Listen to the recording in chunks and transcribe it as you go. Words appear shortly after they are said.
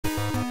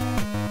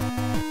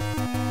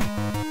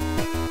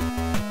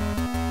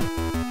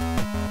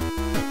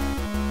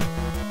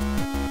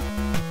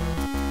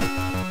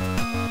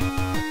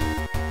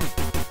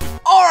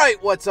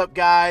Alright, what's up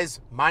guys?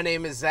 My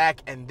name is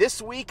Zach, and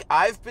this week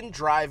I've been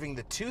driving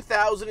the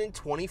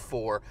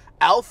 2024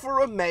 Alfa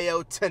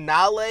Romeo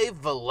Tonale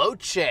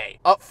Veloce.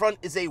 Up front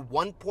is a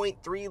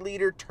 1.3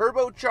 liter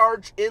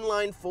turbocharged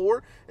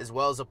inline-4, as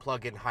well as a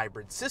plug-in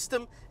hybrid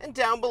system, and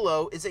down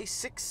below is a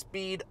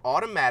 6-speed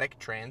automatic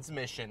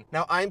transmission.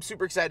 Now I'm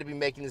super excited to be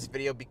making this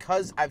video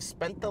because I've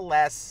spent the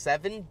last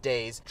 7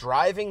 days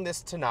driving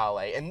this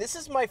Tonale, and this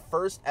is my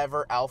first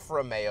ever Alfa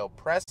Romeo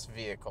press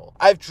vehicle.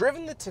 I've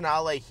driven the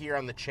Tonale here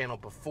on the channel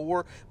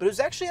before, but it was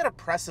actually at a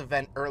press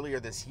event earlier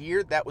this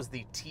year. That was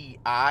the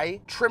TI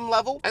trim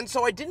level, and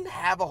so I didn't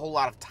have a whole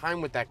lot of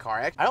time with that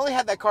car. I only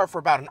had that car for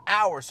about an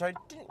hour, so I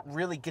didn't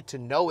really get to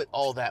know it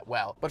all that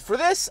well. But for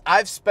this,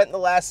 I've spent the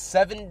last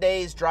 7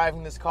 days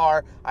driving this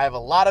car. I have a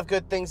lot of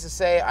good things to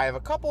say. I have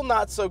a couple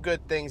not so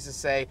good things to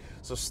say,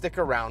 so stick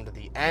around to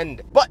the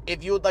end. But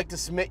if you would like to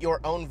submit your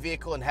own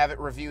vehicle and have it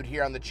reviewed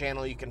here on the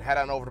channel, you can head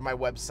on over to my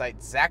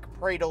website,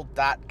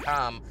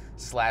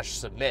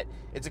 zackpradel.com/submit.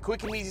 It's a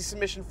quick and easy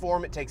submission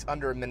form. It takes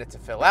under a minute to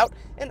fill out,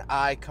 and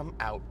I come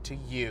out to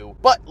you.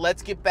 But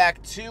let's get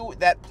back to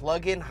that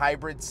plug-in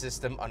hybrid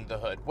system under the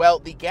hood. Well,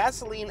 the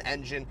gasoline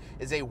engine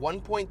is a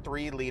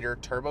 1.3 liter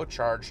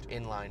turbocharged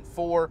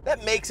inline-4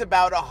 that makes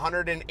about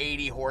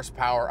 180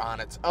 horsepower on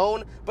its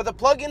own, but the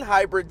plug-in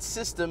hybrid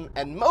system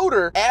and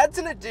motor adds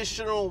an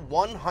additional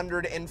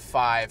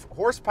 105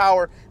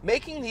 horsepower,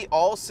 making the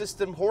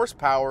all-system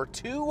horsepower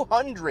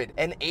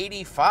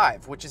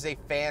 285, which is a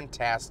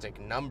fantastic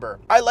number.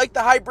 I like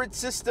the hybrid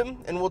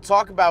system, and we'll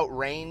talk about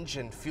range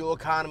and fuel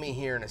economy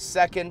here in a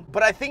second,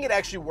 but I think it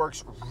actually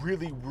works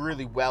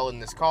really well in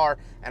this car,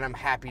 and I'm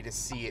happy to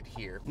see it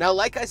here. Now,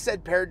 like I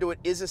said, paired to it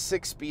is a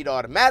 6-speed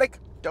automatic.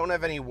 Don't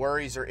have any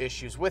worries or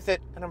issues with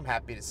it, and I'm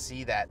happy to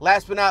see that.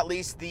 Last but not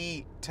least,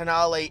 the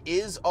Tonale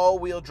is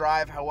all-wheel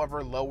drive.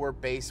 However, lower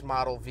base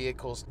model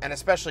vehicles, and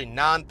especially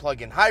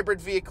non-plug-in hybrid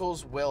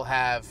vehicles, will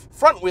have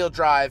front-wheel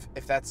drive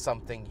if that's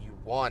something you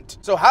want.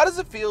 So how does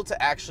it feel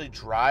to actually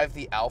drive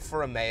the Alfa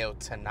Romeo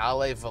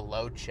Tonale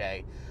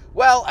Veloce?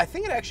 Well, I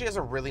think it actually has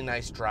a really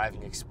nice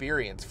driving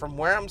experience. From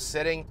where I'm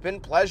sitting,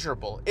 been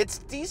pleasurable. It's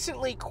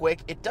decently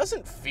quick. It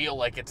doesn't feel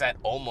like it's at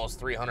almost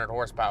 300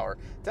 horsepower.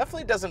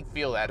 Definitely doesn't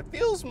feel that. It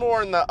feels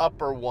more in the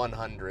upper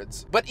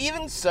 100s. But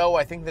even so,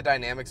 I think the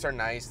dynamics are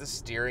nice. The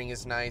steering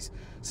is nice.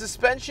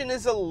 Suspension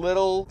is a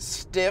little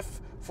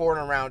stiff for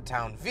an around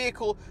town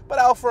vehicle, but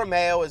Alfa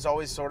Romeo has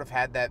always sort of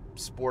had that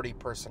sporty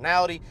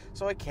personality,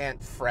 so I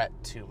can't fret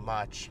too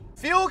much.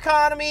 Fuel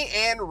economy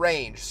and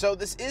range. So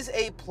this is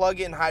a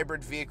plug-in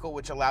hybrid vehicle,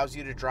 which allows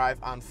you to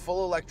drive on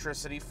full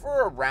electricity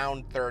for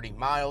around 30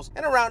 miles,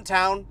 and around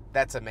town,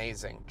 that's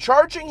amazing.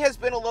 Charging has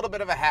been a little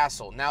bit of a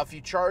hassle. Now, if you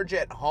charge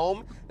at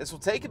home, this will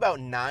take about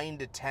 9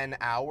 to 10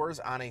 hours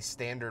on a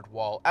standard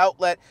wall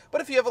outlet,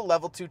 but if you have a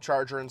level 2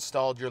 charger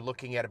installed, you're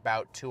looking at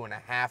about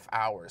 2.5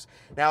 hours.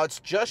 Now, it's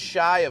just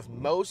shy of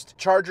most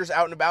chargers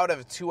out and about have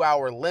a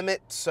 2-hour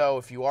limit, so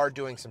if you are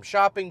doing some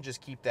shopping,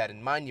 just keep that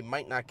in mind. You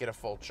might not get a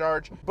full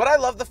charge, but I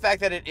love the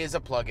fact that it is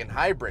a plug-in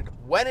hybrid.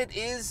 When it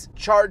is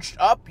charged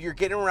up, you're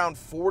getting around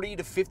 40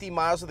 to 50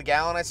 miles of the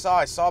gallon. I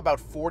saw about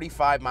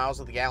 45 miles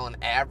of the gallon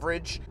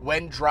average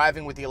when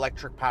driving with the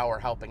electric power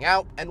helping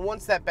out, and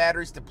once that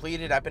battery's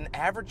depleted, I've been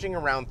averaging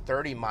around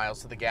 30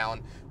 miles to the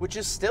gallon, which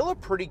is still a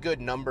pretty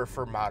good number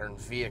for modern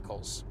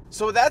vehicles.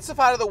 So with that stuff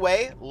out of the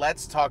way,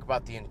 let's talk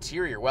about the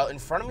interior. Well, in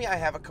front of me, I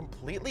have a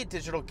completely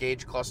digital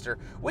gauge cluster,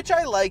 which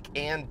I like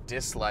and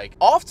dislike.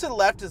 Off to the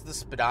left is the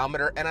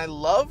speedometer, and I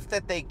love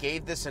that they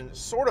gave this a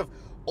sort of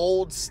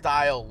old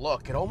style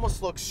look. It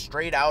almost looks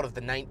straight out of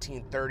the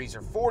 1930s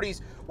or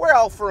 40s, where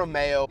Alfa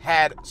Romeo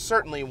had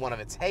certainly one of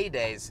its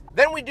heydays.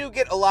 Then we do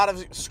get a lot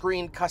of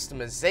screen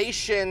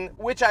customization,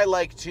 which I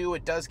like too.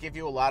 It does give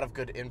you a lot of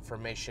good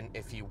information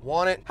if you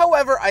want it.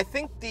 However, I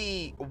think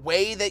the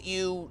way that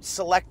you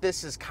select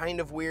this is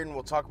kind of weird, and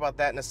we'll talk about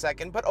that in a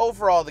second, but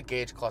overall the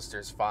gauge cluster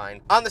is fine.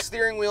 On the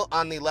steering wheel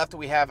on the left,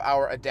 we have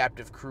our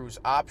adaptive cruise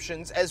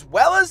options, as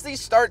well as the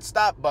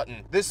start-stop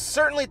button. This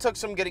certainly took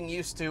some getting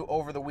used to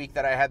over the week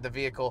that I had the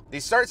vehicle. The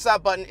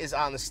start-stop button is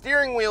on the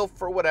steering wheel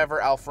for whatever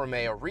Alfa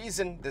Romeo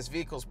reason. This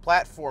vehicle's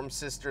platform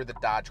sister, the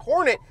Dodge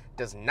Hornet,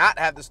 does not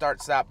have the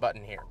start-stop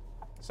button here.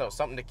 So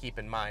something to keep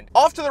in mind.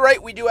 Off to the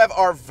right, we do have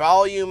our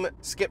volume,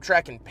 skip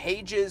track, and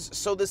pages.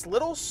 So this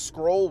little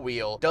scroll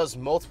wheel does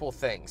multiple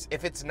things.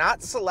 If it's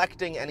not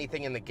selecting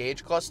anything in the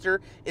gauge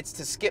cluster, it's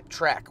to skip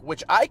track,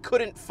 which I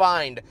couldn't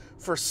find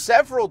for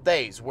several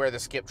days where the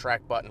skip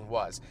track button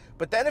was.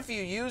 But then if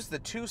you use the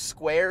 2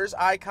 squares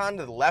icon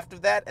to the left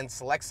of that and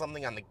select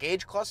something on the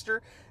gauge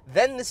cluster,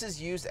 then this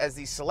is used as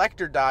the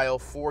selector dial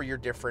for your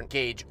different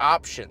gauge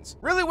options.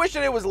 Really wish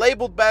that it was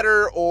labeled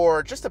better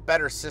or just a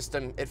better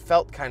system. It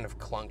felt kind of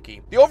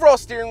clunky. The overall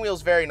steering wheel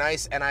is very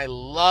nice, and I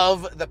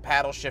love the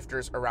paddle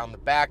shifters around the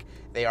back.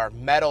 They are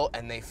metal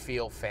and they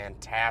feel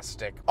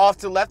fantastic. Off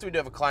to the left, we do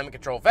have a climate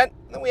control vent.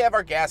 Then we have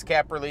our gas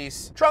cap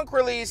release, trunk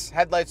release,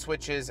 headlight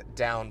switches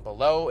down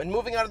below. And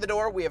moving out of the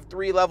door, we have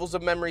 3 levels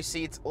of memory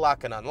seats,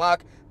 lock and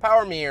unlock,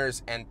 power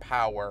mirrors, and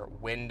power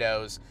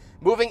windows.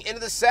 Moving into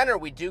the center,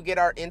 we do get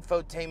our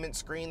infotainment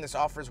screen. This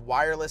offers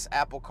wireless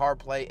Apple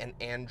CarPlay and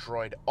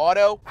Android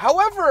Auto.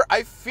 However,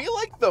 I feel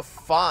like the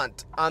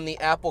font on the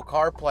Apple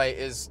CarPlay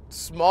is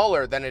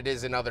smaller than it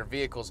is in other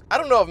vehicles. I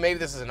don't know if maybe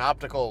this is an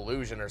optical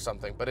illusion or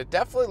something, but it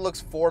definitely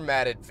looks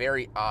formatted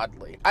very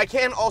oddly. I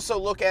can also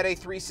look at a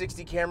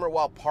 360 camera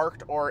while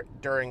parked or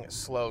during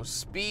slow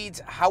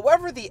speeds.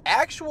 However, the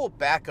actual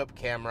backup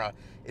camera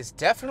is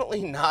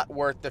definitely not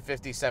worth the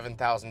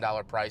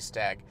 $57,000 price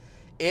tag.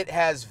 It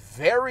has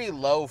very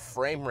low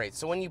frame rate,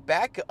 so when you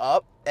back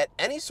up at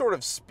any sort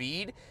of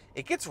speed,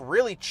 it gets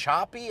really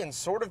choppy and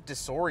sort of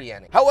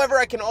disorienting. However,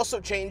 I can also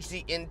change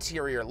the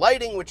interior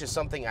lighting, which is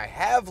something I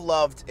have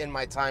loved in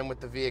my time with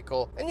the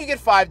vehicle. And you get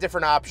 5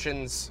 different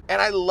options.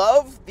 And I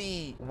love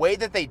the way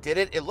that they did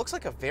it. It looks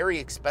like a very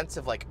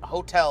expensive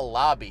hotel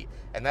lobby.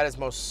 And that is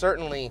most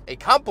certainly a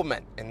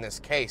compliment in this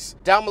case.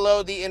 Down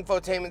below the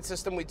infotainment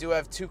system, we do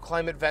have 2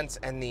 climate vents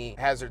and the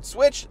hazard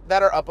switch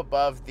that are up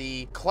above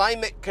the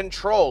climate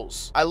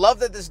controls. I love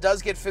that this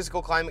does get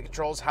physical climate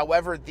controls.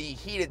 However, the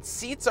heated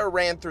seats are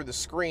ran through the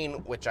screen,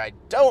 which I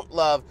don't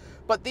love,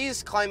 but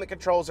these climate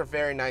controls are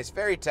very nice,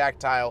 very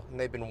tactile, and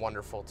they've been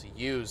wonderful to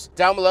use.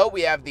 Down below,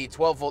 we have the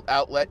 12-volt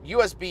outlet,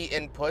 USB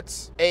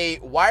inputs, a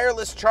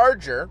wireless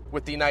charger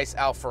with the nice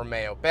Alfa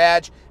Romeo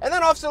badge, and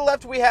then off to the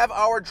left, we have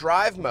our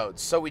drive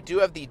modes. So we do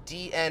have the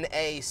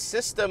DNA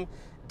system.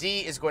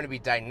 D is going to be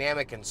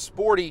dynamic and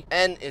sporty,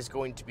 N is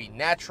going to be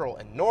natural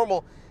and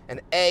normal, and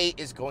A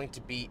is going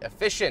to be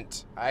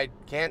efficient. I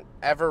can't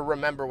ever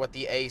remember what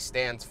the A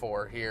stands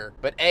for here,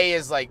 but A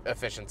is like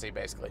efficiency,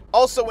 basically.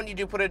 Also, when you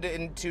do put it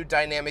into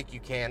dynamic, you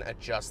can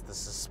adjust the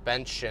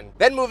suspension.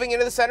 Then moving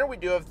into the center, we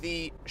do have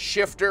the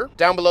shifter.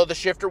 Down below the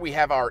shifter, we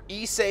have our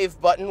e-save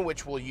button,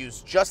 which will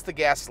use just the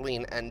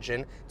gasoline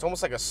engine. It's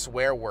almost like a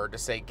swear word to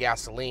say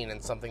gasoline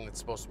in something that's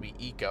supposed to be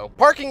eco.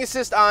 Parking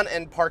assist on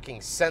and parking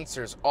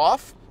sensors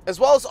off. As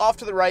well as off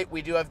to the right,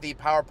 we do have the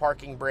power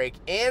parking brake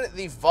and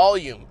the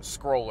volume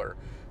scroller.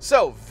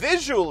 So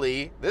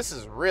visually, this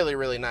is really,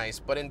 really nice,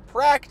 but in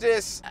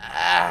practice,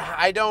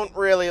 I don't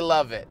really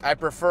love it. I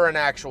prefer an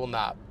actual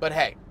knob, but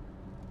hey,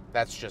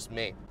 that's just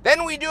me.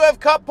 Then we do have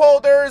cup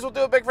holders. We'll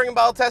do a big freaking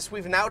bottle test.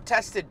 We've now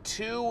tested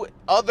 2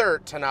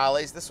 other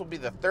Tonales. This will be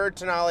the 3rd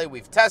Tonale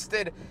we've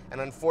tested, and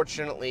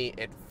unfortunately,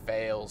 it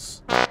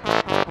fails.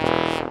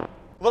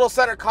 Little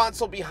center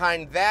console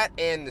behind that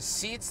and the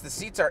seats. The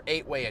seats are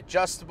 8-way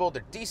adjustable.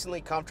 They're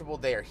decently comfortable.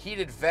 They are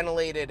heated,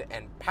 ventilated,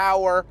 and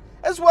power,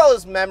 as well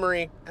as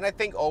memory. And I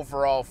think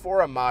overall,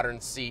 for a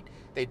modern seat,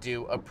 they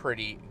do a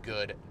pretty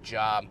good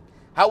job.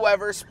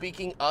 However,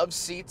 speaking of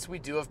seats, we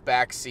do have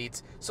back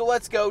seats. So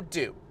let's go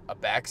do a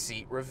back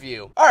seat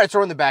review. All right, so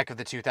we're in the back of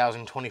the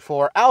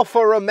 2024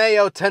 Alfa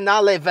Romeo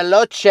Tonale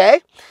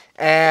Veloce.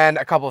 And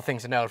a couple of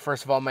things to note.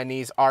 First of all, my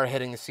knees are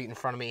hitting the seat in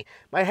front of me.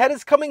 My head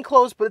is coming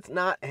close, but it's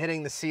not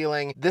hitting the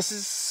ceiling. This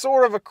is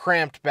sort of a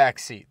cramped back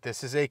seat.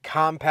 This is a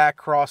compact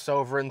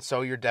crossover, and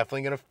so you're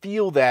definitely going to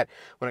feel that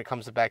when it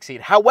comes to back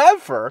seat.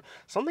 However,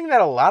 something that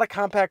a lot of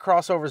compact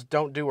crossovers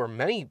don't do, or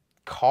many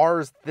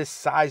cars this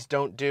size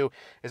don't do,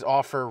 is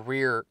offer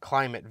rear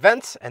climate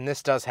vents, and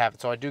this does have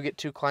it. So I do get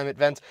 2 climate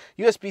vents,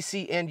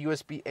 USB-C and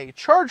USB-A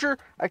charger.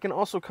 I can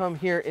also come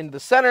here into the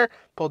center,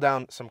 pull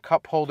down some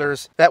cup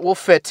holders that will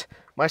fit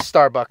my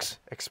Starbucks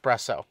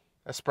espresso.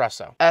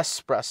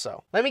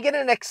 Let me get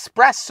an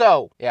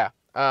espresso. Yeah,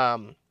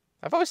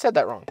 I've always said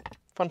that wrong.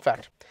 Fun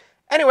fact.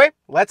 Anyway,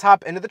 let's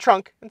hop into the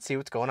trunk and see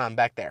what's going on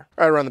back there.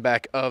 Right around the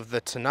back of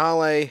the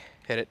Tonale,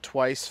 hit it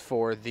twice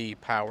for the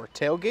power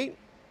tailgate.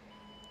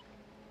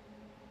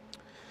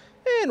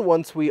 And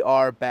once we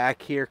are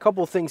back here, a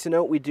couple of things to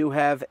note. We do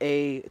have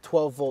a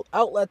 12-volt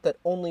outlet that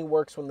only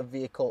works when the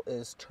vehicle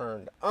is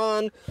turned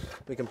on.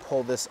 We can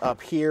pull this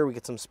up here. We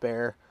get some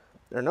spare,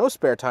 or no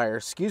spare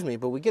tires, excuse me,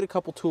 but we get a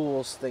couple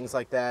tools, things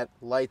like that,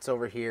 lights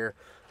over here.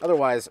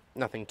 Otherwise,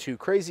 nothing too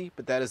crazy,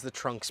 but that is the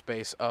trunk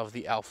space of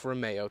the Alfa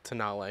Romeo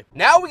Tonale.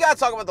 Now we gotta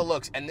talk about the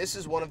looks, and this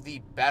is one of the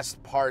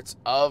best parts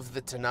of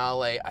the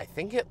Tonale. I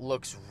think it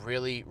looks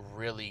really,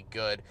 really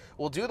good.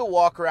 We'll do the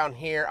walk around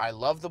here. I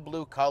love the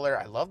blue color.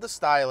 I love the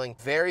styling.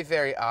 Very,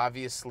 very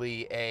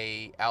obviously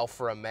a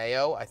Alfa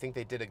Romeo. I think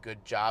they did a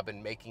good job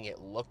in making it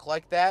look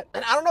like that.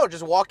 And I don't know,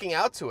 just walking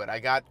out to it, I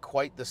got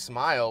quite the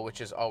smile, which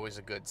is always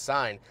a good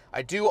sign.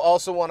 I do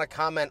also want to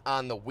comment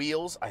on the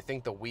wheels. I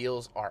think the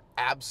wheels are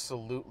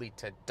absolutely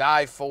to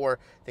die for.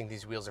 I think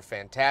these wheels are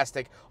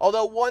fantastic.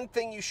 Although one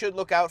thing you should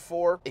look out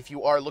for if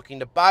you are looking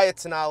to buy a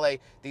Tonale,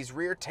 these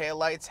rear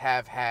taillights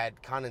have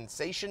had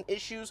condensation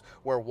issues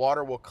where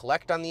water will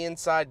collect on the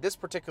inside. This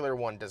particular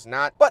one does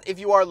not. But if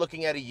you are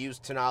looking at a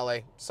used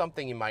Tonale,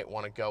 something you might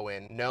want to go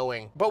in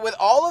knowing. But with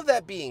all of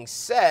that being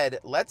said,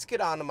 let's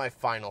get on to my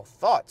final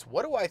thoughts.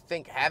 What do I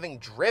think, having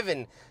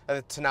driven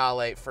a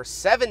Tonale for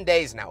 7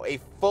 days now, a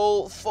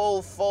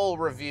full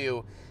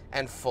review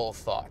and full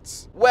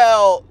thoughts?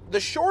 Well, the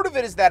short of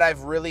it is that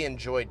I've really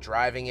enjoyed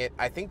driving it.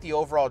 I think the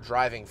overall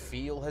driving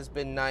feel has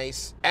been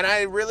nice, and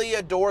I really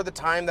adore the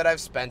time that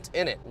I've spent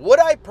in it. Would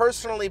I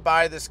personally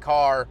buy this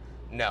car?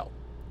 No.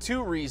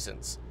 2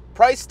 reasons.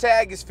 Price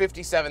tag is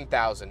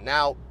 $57,000.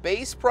 Now,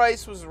 base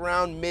price was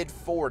around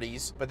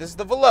mid-40s, but this is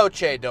the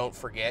Veloce, don't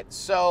forget,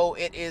 so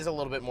it is a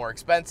little bit more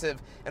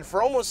expensive. And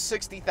for almost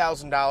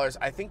 $60,000,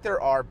 I think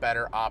there are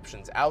better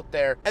options out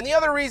there. And the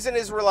other reason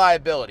is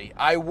reliability.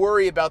 I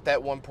worry about that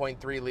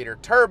 1.3-liter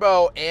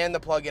turbo and the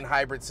plug-in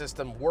hybrid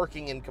system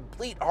working in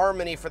complete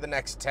harmony for the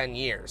next 10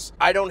 years.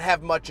 I don't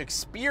have much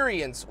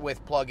experience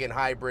with plug-in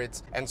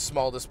hybrids and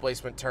small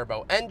displacement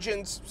turbo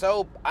engines,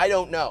 so I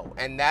don't know,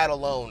 and that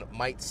alone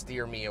might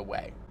steer me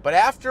away. But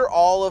after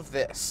all of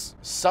this,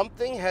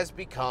 something has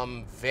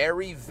become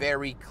very,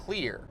 very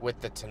clear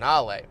with the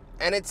Tonale,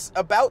 and it's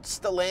about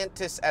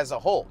Stellantis as a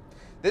whole.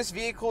 This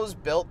vehicle is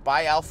built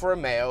by Alfa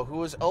Romeo,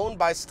 who is owned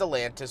by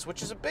Stellantis,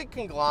 which is a big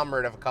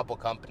conglomerate of a couple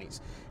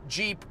companies.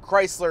 Jeep,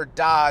 Chrysler,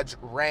 Dodge,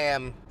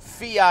 Ram,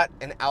 Fiat,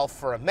 and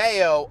Alfa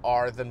Romeo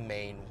are the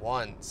main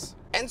ones.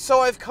 And so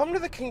I've come to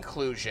the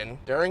conclusion,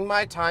 during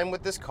my time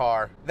with this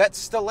car, that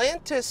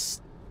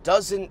Stellantis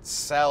doesn't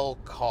sell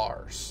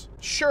cars.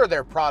 Sure,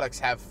 their products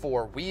have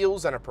 4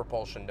 wheels and a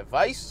propulsion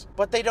device,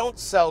 but they don't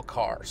sell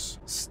cars.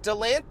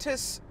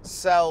 Stellantis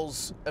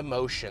sells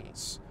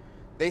emotions.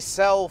 They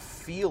sell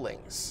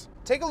feelings.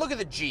 Take a look at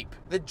the Jeep.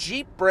 The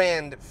Jeep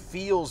brand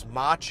feels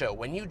macho.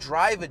 When you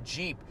drive a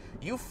Jeep,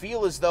 you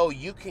feel as though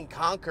you can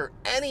conquer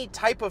any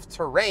type of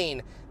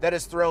terrain that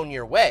is thrown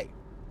your way.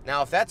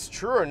 Now, if that's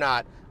true or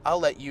not, I'll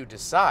let you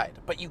decide,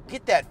 but you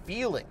get that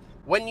feeling.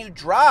 When you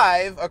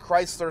drive a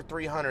Chrysler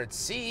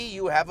 300C,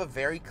 you have a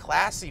very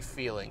classy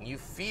feeling. You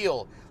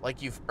feel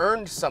like you've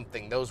earned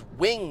something. Those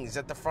wings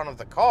at the front of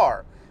the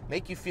car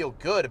make you feel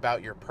good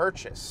about your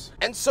purchase.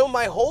 And so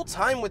my whole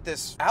time with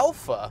this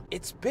Alfa,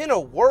 it's been a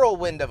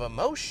whirlwind of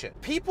emotion.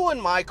 People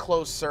in my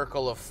close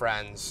circle of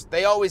friends,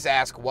 they always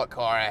ask what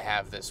car I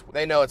have this week.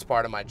 They know it's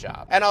part of my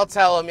job. And I'll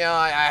tell them,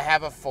 I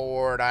have a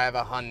Ford, I have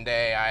a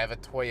Hyundai, I have a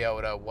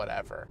Toyota,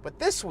 whatever. But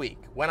this week,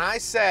 when I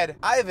said,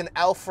 I have an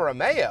Alfa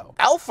Romeo.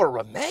 Alfa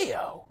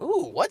Romeo?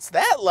 Ooh, what's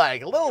that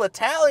like? A little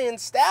Italian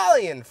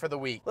stallion for the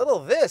week. Little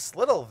this,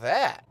 little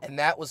that. And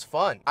that was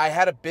fun. I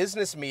had a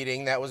business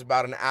meeting that was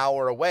about an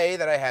hour away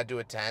that I had to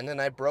attend,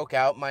 and I broke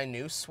out my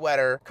new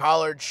sweater,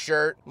 collared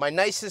shirt, my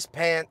nicest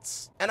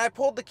pants, and I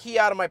pulled the key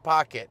out of my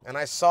pocket, and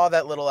I saw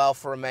that little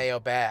Alfa Romeo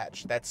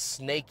badge, that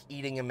snake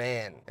eating a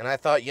man. And I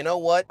thought, you know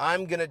what?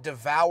 I'm gonna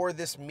devour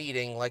this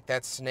meeting like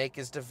that snake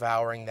is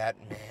devouring that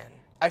man.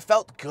 I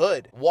felt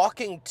good.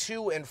 Walking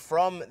to and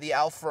from the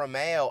Alfa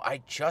Romeo,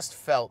 I just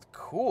felt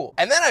cool.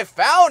 And then I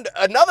found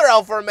another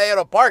Alfa Romeo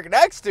to park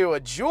next to,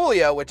 a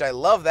Giulia, which I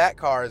love that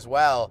car as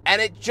well.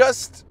 And it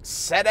just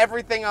set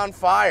everything on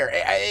fire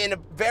in a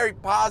very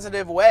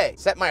positive way.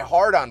 Set my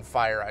heart on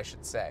fire, I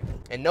should say.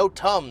 And no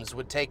Tums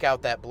would take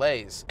out that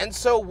blaze. And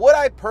so would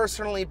I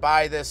personally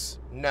buy this?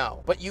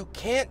 No, but you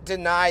can't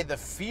deny the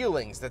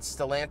feelings that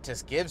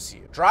Stellantis gives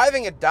you.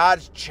 Driving a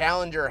Dodge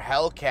Challenger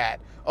Hellcat,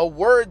 a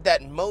word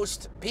that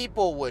most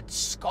people would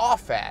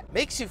scoff at,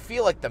 makes you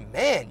feel like the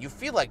man. You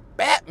feel like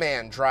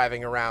Batman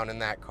driving around in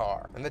that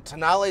car. And the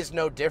Tonale is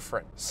no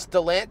different.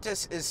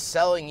 Stellantis is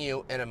selling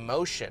you an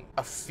emotion,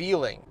 a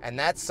feeling, and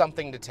that's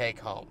something to take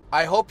home.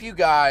 I hope you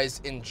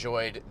guys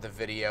enjoyed the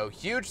video.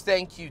 Huge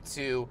thank you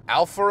to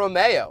Alfa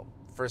Romeo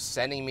for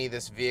sending me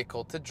this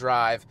vehicle to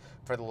drive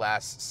for the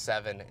last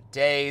 7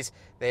 days.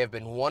 They have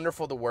been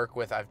wonderful to work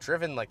with. I've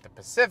driven like the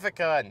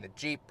Pacifica and the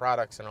Jeep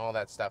products and all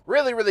that stuff.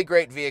 Really, really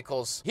great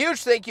vehicles.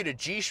 Huge thank you to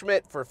G.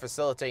 Schmidt for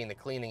facilitating the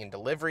cleaning and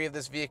delivery of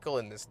this vehicle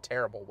in this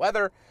terrible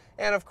weather.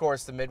 And of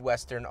course, the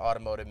Midwestern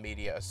Automotive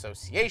Media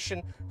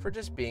Association for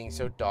just being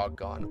so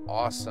doggone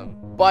awesome.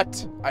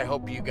 But I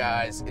hope you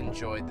guys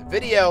enjoyed the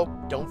video.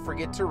 Don't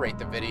forget to rate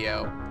the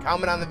video,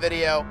 comment on the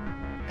video,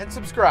 and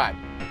subscribe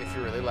if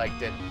you really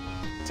liked it.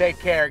 Take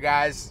care,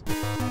 guys.